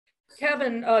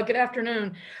Kevin, good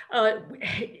afternoon.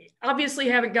 Obviously,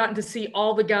 haven't gotten to see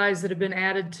all the guys that have been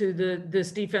added to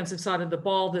this defensive side of the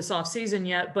ball this offseason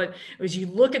yet. But as you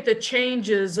look at the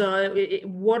changes,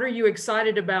 what are you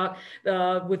excited about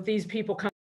with these people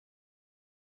coming?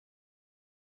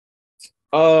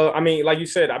 I mean, like you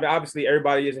said, I mean, obviously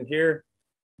everybody isn't here,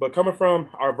 but coming from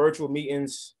our virtual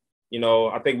meetings,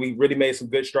 I think we really made some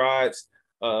good strides.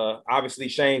 Obviously,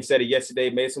 Shane said it yesterday,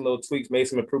 made some little tweaks, made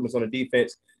some improvements on the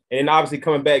defense. And then obviously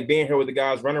coming back, being here with the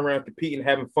guys, running around, competing,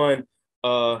 having fun.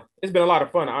 It's been a lot of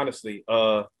fun, honestly.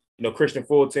 Christian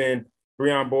Fulton,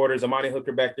 Breon Borders, Amani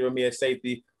Hooker back there with me at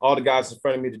safety, all the guys in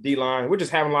front of me, the D-line. We're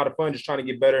just having a lot of fun, just trying to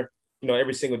get better,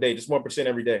 every single day, just 1%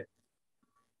 every day.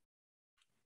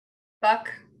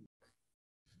 Buck?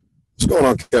 What's going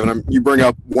on, Kevin? You bring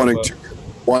up wanting to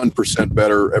 1%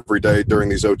 better every day during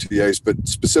these OTAs, but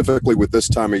specifically with this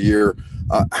time of year,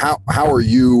 how are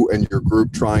you and your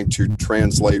group trying to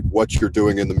translate what you're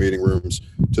doing in the meeting rooms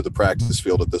to the practice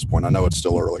field at this point? I know it's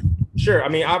still early. Sure. I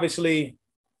mean, obviously,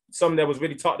 something that was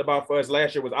really talked about for us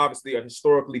last year was obviously a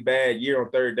historically bad year on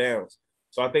third downs.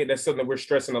 So I think that's something that we're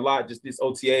stressing a lot, just this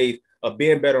OTA of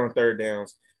being better on third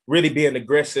downs, really being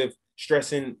aggressive,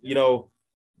 stressing,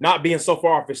 not being so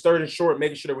far off. It's third and short,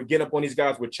 making sure that we're getting up on these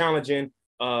guys, we're challenging.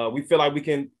 We feel like we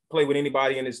can play with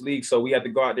anybody in this league, so we have to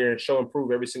go out there and show and prove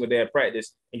every single day at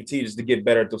practice and continue just to get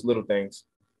better at those little things.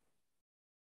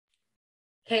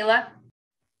 Kayla?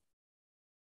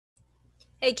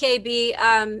 Hey,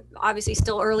 KB, obviously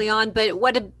still early on, but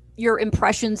what have your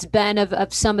impressions been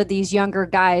of some of these younger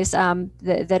guys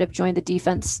that have joined the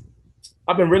defense?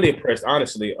 I've been really impressed,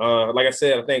 honestly. Like I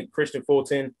said, I think Christian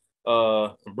Fulton,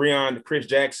 Breon, Chris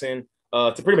Jackson,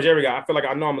 to pretty much every guy. I feel like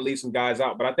I know I'm gonna leave some guys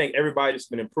out, but I think everybody just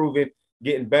been improving,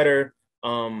 getting better.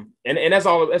 And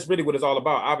that's really what it's all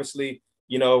about. Obviously,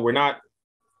 we're not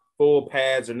full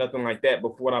pads or nothing like that,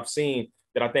 but for what I've seen,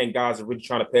 that I think guys are really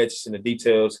trying to pay attention to the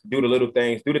details, do the little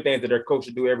things, do the things that their coach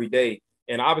should do every day.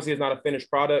 And obviously it's not a finished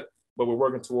product, but we're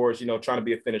working towards, trying to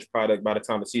be a finished product by the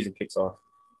time the season kicks off.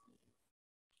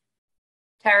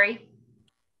 Terry?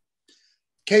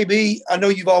 KB, I know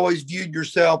you've always viewed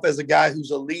yourself as a guy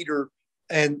who's a leader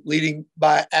and leading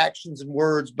by actions and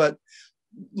words, but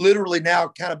literally now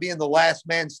kind of being the last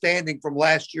man standing from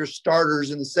last year's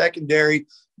starters in the secondary,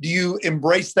 do you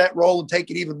embrace that role and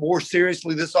take it even more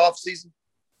seriously this offseason?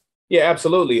 Yeah,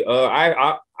 absolutely.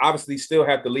 I obviously still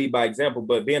have to lead by example,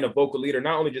 but being a vocal leader,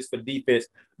 not only just for defense,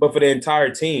 but for the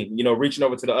entire team, reaching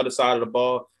over to the other side of the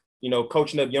ball,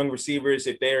 coaching up young receivers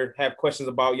if they have questions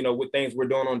about, what things we're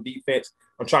doing on defense.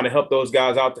 I'm trying to help those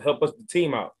guys out to help us, the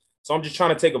team out. So I'm just trying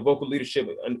to take a vocal leadership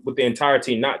with the entire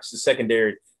team, not just the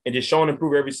secondary, and just showing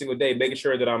improve every single day, making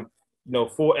sure that I'm,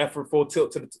 full effort, full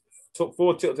tilt to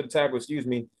the tackle,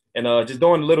 and just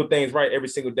doing the little things right every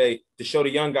single day to show the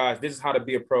young guys this is how to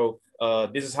be a pro.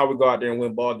 This is how we go out there and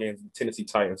win ball games with Tennessee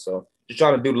Titans. So just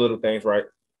trying to do the little things right.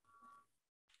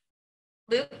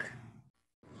 Luke?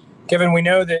 Kevin, we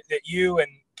know that you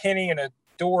and Kenny and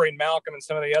Dory and Malcolm and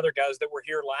some of the other guys that were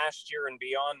here last year and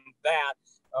beyond that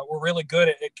were really good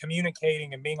at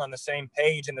communicating and being on the same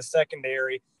page in the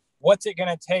secondary. What's it going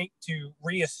to take to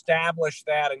reestablish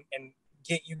that and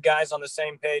get you guys on the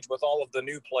same page with all of the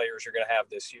new players you're going to have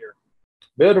this year?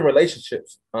 Building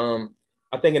relationships. I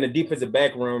think in the defensive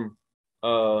back room,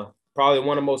 probably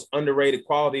one of the most underrated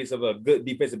qualities of a good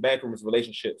defensive back room is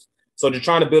relationships. So just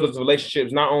trying to build those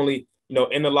relationships, not only,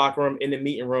 in the locker room, in the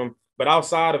meeting room, but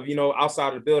outside of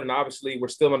the building. Obviously, we're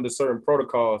still under certain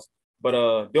protocols,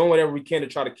 but doing whatever we can to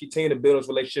try to continue to build those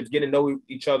relationships, get to know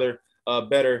each other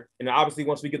better. And obviously,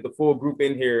 once we get the full group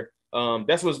in here,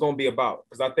 that's what it's going to be about.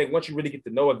 Because I think once you really get to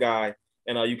know a guy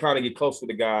and you kind of get close with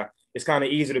a guy, it's kind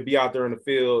of easy to be out there in the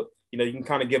field. You can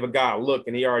kind of give a guy a look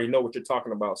and he already know what you're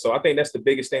talking about. So I think that's the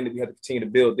biggest thing that we have to continue to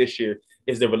build this year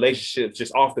is the relationships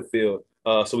just off the field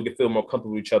so we can feel more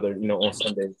comfortable with each other, on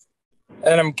Sundays.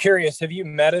 And I'm curious, have you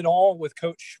met at all with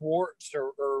Coach Schwartz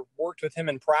or worked with him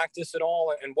in practice at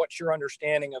all? And what's your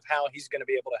understanding of how he's going to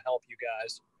be able to help you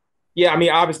guys? Yeah, I mean,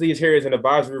 obviously he's here as an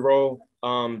advisory role.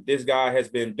 This guy has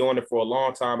been doing it for a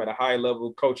long time at a high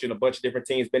level, coaching a bunch of different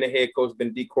teams, been a head coach, been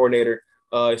a D coordinator.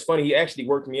 It's funny, he actually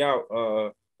worked me out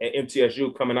at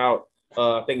MTSU coming out,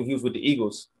 I think when he was with the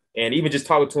Eagles. And even just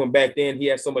talking to him back then, he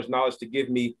had so much knowledge to give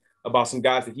me about some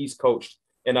guys that he's coached.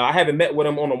 And I haven't met with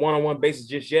him on a one-on-one basis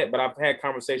just yet, but I've had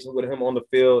conversations with him on the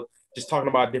field, just talking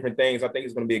about different things. I think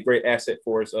it's going to be a great asset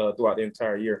for us throughout the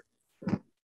entire year.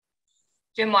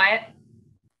 Jim Wyatt?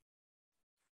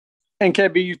 And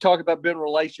KB, you talk about building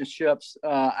relationships.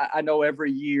 I know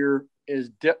every year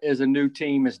is a new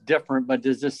team, is different, but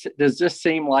does this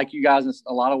seem like you guys in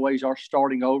a lot of ways are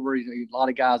starting over? A lot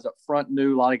of guys up front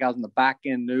new, a lot of guys in the back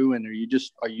end new, and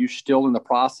are you still in the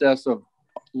process of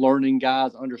learning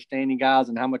guys, understanding guys,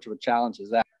 and how much of a challenge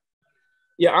is that?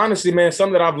 Yeah, honestly, man,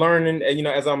 something that I've learned, and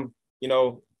as I'm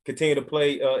continue to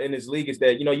play in this league, is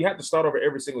that you have to start over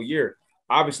every single year.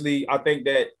 Obviously, I think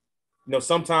that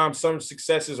sometimes some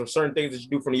successes or certain things that you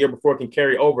do from the year before can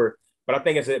carry over. But I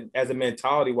think as a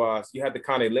mentality wise, you have to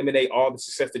kind of eliminate all the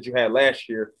success that you had last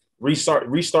year,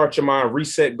 restart your mind,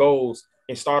 reset goals,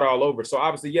 and start all over. So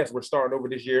obviously, yes, we're starting over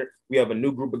this year. We have a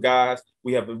new group of guys.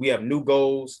 We have new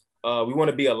goals. We want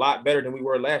to be a lot better than we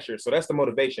were last year. So that's the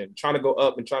motivation, trying to go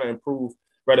up and trying to improve,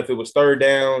 whether if it was third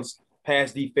downs,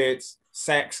 pass defense,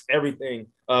 sacks, everything.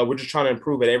 We're just trying to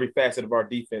improve at every facet of our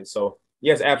defense. So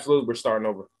yes, absolutely, we're starting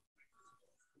over.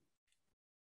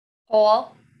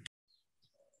 Paul?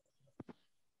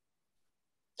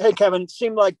 Hey, Kevin, it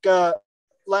seemed like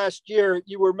last year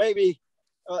you were maybe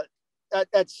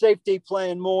at safety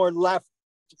playing more left,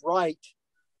 right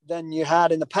than you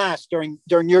had in the past during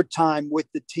your time with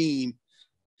the team.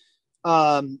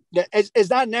 Is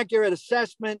that an accurate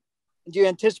assessment? Do you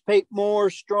anticipate more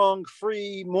strong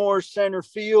free, more center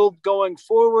field going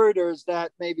forward, or is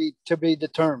that maybe to be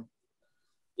determined?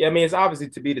 Yeah, I mean, it's obviously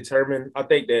to be determined. I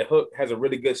think that Hook has a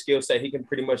really good skill set. He can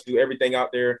pretty much do everything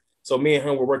out there. So me and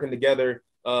him, we're working together.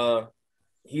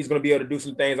 He's going to be able to do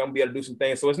some things. I'm going to be able to do some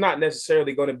things. So it's not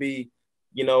necessarily going to be,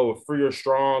 a free or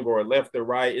strong or left or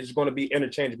right. It's going to be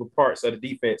interchangeable parts of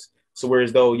the defense. So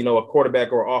whereas though, a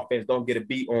quarterback or offense don't get a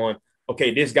beat on,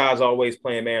 okay, this guy's always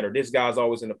playing man or this guy's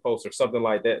always in the post or something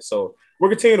like that. So we're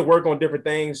continuing to work on different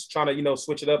things, trying to,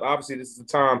 switch it up. Obviously, this is the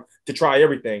time to try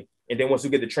everything. And then once we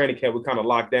get to training camp, we kind of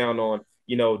lock down on,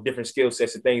 different skill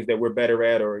sets and things that we're better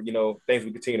at or, things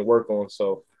we continue to work on.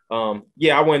 So,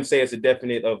 I wouldn't say it's a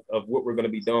definite of what we're going to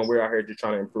be doing. We're out here just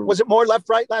trying to improve. Was it more left,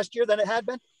 right last year than it had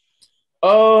been?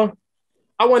 I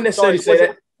wouldn't necessarily say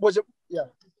that. Was it? Yeah.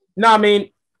 No, I mean,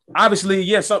 obviously,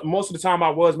 yes, most of the time I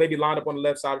was maybe lined up on the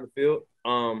left side of the field.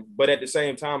 But at the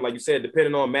same time, like you said,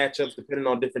 depending on matchups, depending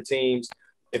on different teams,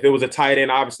 if it was a tight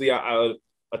end, obviously a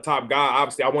top guy,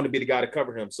 obviously I want to be the guy to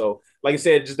cover him. So like I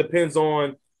said, it just depends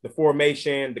on the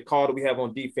formation, the call that we have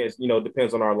on defense,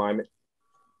 depends on our alignment.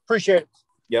 Appreciate it.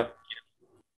 Yep.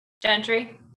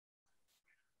 Gentry?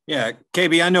 Yeah,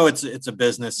 KB, I know it's a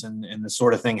business and the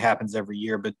sort of thing happens every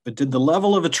year, but did the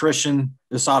level of attrition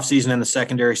this offseason in the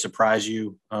secondary surprise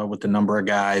you with the number of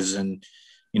guys? And,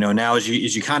 now as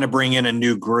you kind of bring in a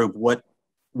new group, what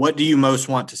do you most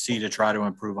want to see to try to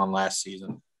improve on last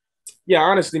season? Yeah,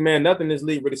 honestly, man, nothing in this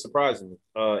league really surprises me.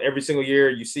 Every single year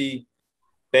you see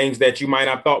things that you might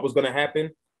not thought was going to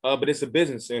happen, but it's a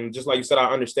business. And just like you said,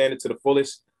 I understand it to the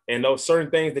fullest. And those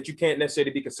certain things that you can't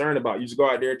necessarily be concerned about, you just go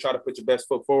out there and try to put your best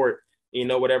foot forward.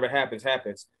 Whatever happens,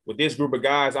 happens. With this group of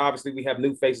guys, obviously we have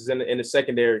new faces in the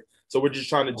secondary. So we're just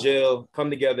trying to gel, come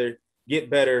together, get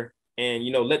better, and,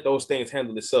 let those things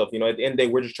handle itself. At the end of the day,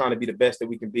 we're just trying to be the best that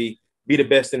we can be the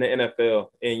best in the NFL.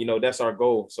 And, that's our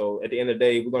goal. So at the end of the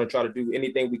day, we're going to try to do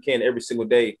anything we can every single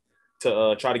day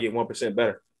to try to get 1%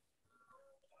 better.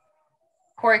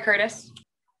 Corey Curtis.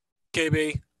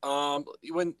 KB,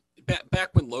 back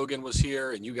when Logan was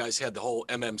here and you guys had the whole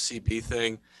MMCB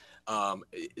thing,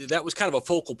 that was kind of a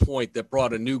focal point that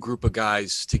brought a new group of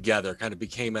guys together, kind of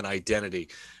became an identity.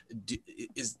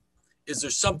 Is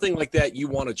there something like that you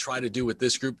want to try to do with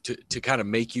this group to kind of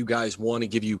make you guys want to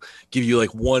give you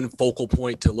like one focal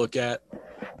point to look at?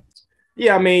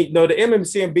 Yeah, I mean, the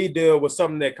MMCB deal was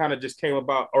something that kind of just came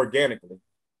about organically.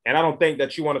 And I don't think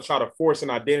that you want to try to force an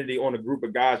identity on a group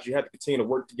of guys. You have to continue to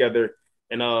work together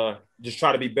and just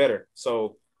try to be better.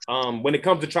 So when it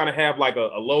comes to trying to have like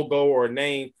a logo or a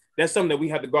name, that's something that we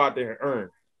have to go out there and earn.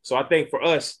 So I think for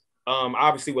us,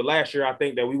 obviously with last year, I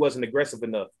think that we wasn't aggressive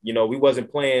enough. We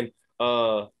wasn't playing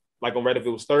like on red if it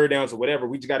was third downs or whatever.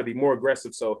 We just got to be more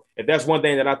aggressive. So if that's one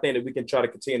thing that I think that we can try to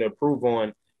continue to improve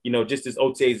on, just as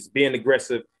OTAs, being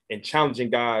aggressive and challenging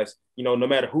guys, no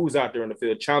matter who's out there in the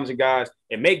field, challenging guys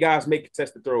and make guys make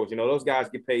contested throws. Those guys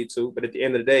get paid too. But at the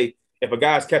end of the day, if a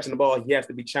guy's catching the ball, he has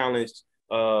to be challenged.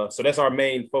 So that's our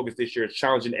main focus this year, is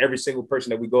challenging every single person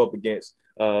that we go up against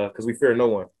because we fear no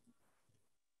one.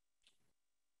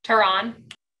 Teron.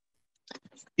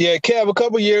 Yeah, Kev, a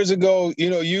couple years ago,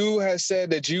 you had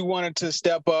said that you wanted to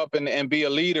step up and be a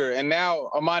leader. And now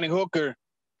Amani Hooker,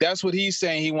 that's what he's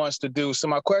saying he wants to do. So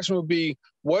my question would be,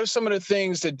 what are some of the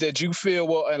things that you feel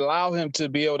will allow him to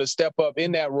be able to step up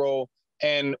in that role?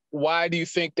 And why do you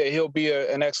think that he'll be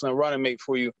an excellent running mate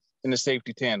for you in the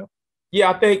safety tandem? Yeah,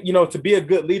 I think, to be a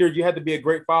good leader, you have to be a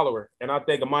great follower. And I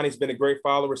think Amani's been a great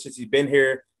follower since he's been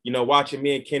here, watching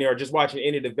me and Kenny or just watching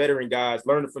any of the veteran guys,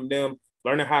 learning from them,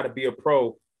 learning how to be a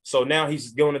pro. So now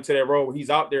he's going into that role where he's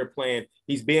out there playing.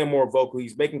 He's being more vocal.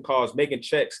 He's making calls, making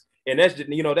checks. And that's just,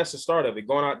 that's the start of it.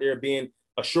 Going out there, being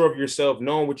assured of yourself,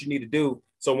 knowing what you need to do.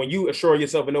 So when you assure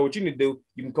yourself and know what you need to do,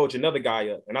 you can coach another guy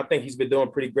up. And I think he's been doing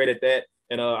pretty great at that.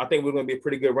 And I think we're going to be a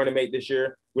pretty good running mate this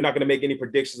year. We're not going to make any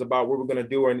predictions about what we're going to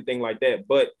do or anything like that.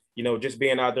 But, just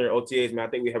being out there in OTAs, man, I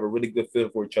think we have a really good feel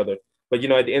for each other. But,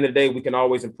 at the end of the day, we can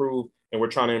always improve, and we're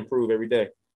trying to improve every day.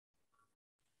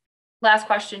 Last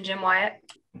question, Jim Wyatt.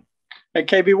 Hey,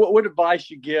 KB, what advice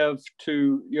you give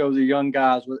to, the young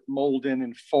guys with Molden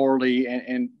and Farley,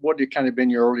 and what have kind of been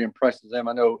your early impressions of them?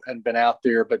 I know hadn't been out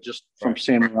there, but just from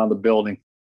seeing around the building.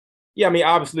 Yeah, I mean,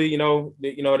 obviously,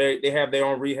 they have their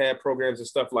own rehab programs and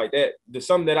stuff like that. There's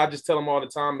something that I just tell them all the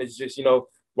time is just,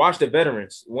 watch the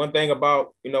veterans. One thing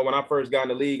about, when I first got in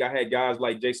the league, I had guys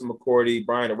like Jason McCourty,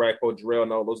 Brian Aracko, Jarrell,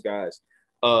 and all those guys.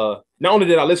 Not only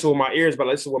did I listen with my ears, but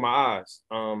I listened with my eyes.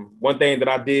 One thing that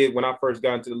I did when I first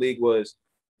got into the league was,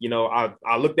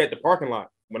 I looked at the parking lot.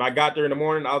 When I got there in the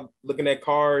morning, I was looking at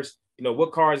cars,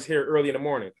 what car is here early in the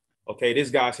morning? Okay, this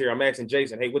guy's here. I'm asking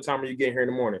Jason, hey, what time are you getting here in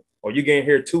the morning? Or you getting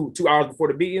here two hours before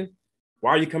the meeting?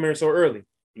 Why are you coming here so early?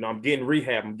 I'm getting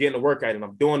rehab. I'm getting a workout, and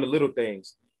I'm doing the little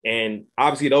things. And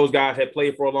obviously those guys had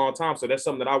played for a long time, so that's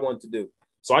something that I wanted to do.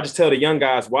 So I just tell the young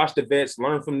guys, watch the vets,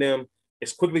 learn from them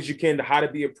as quickly as you can to how to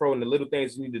be a pro and the little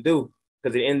things you need to do.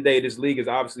 Because at the end of the day, this league is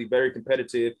obviously very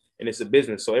competitive, and it's a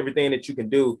business. So everything that you can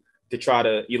do to try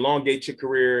to elongate your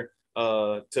career,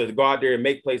 to go out there and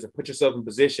make plays and put yourself in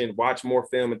position, watch more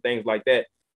film and things like that,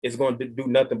 is going to do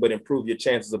nothing but improve your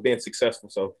chances of being successful.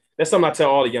 So that's something I tell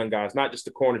all the young guys, not just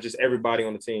the corner, just everybody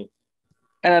on the team.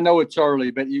 And I know it's early,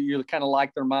 but you kind of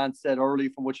like their mindset early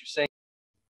from what you've seen.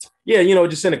 Yeah,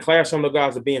 just in the class, some of the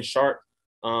guys are being sharp.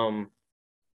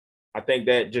 I think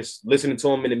that just listening to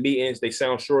them in the meetings, they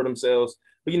sound sure of themselves.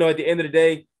 But, at the end of the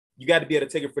day, you got to be able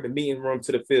to take it from the meeting room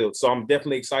to the field. So I'm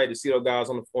definitely excited to see those guys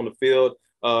on the field.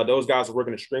 Those guys are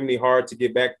working extremely hard to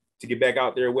get back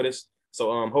out there with us.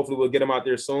 So hopefully we'll get them out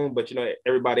there soon. But,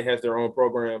 everybody has their own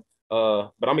program.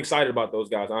 But I'm excited about those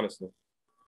guys, honestly.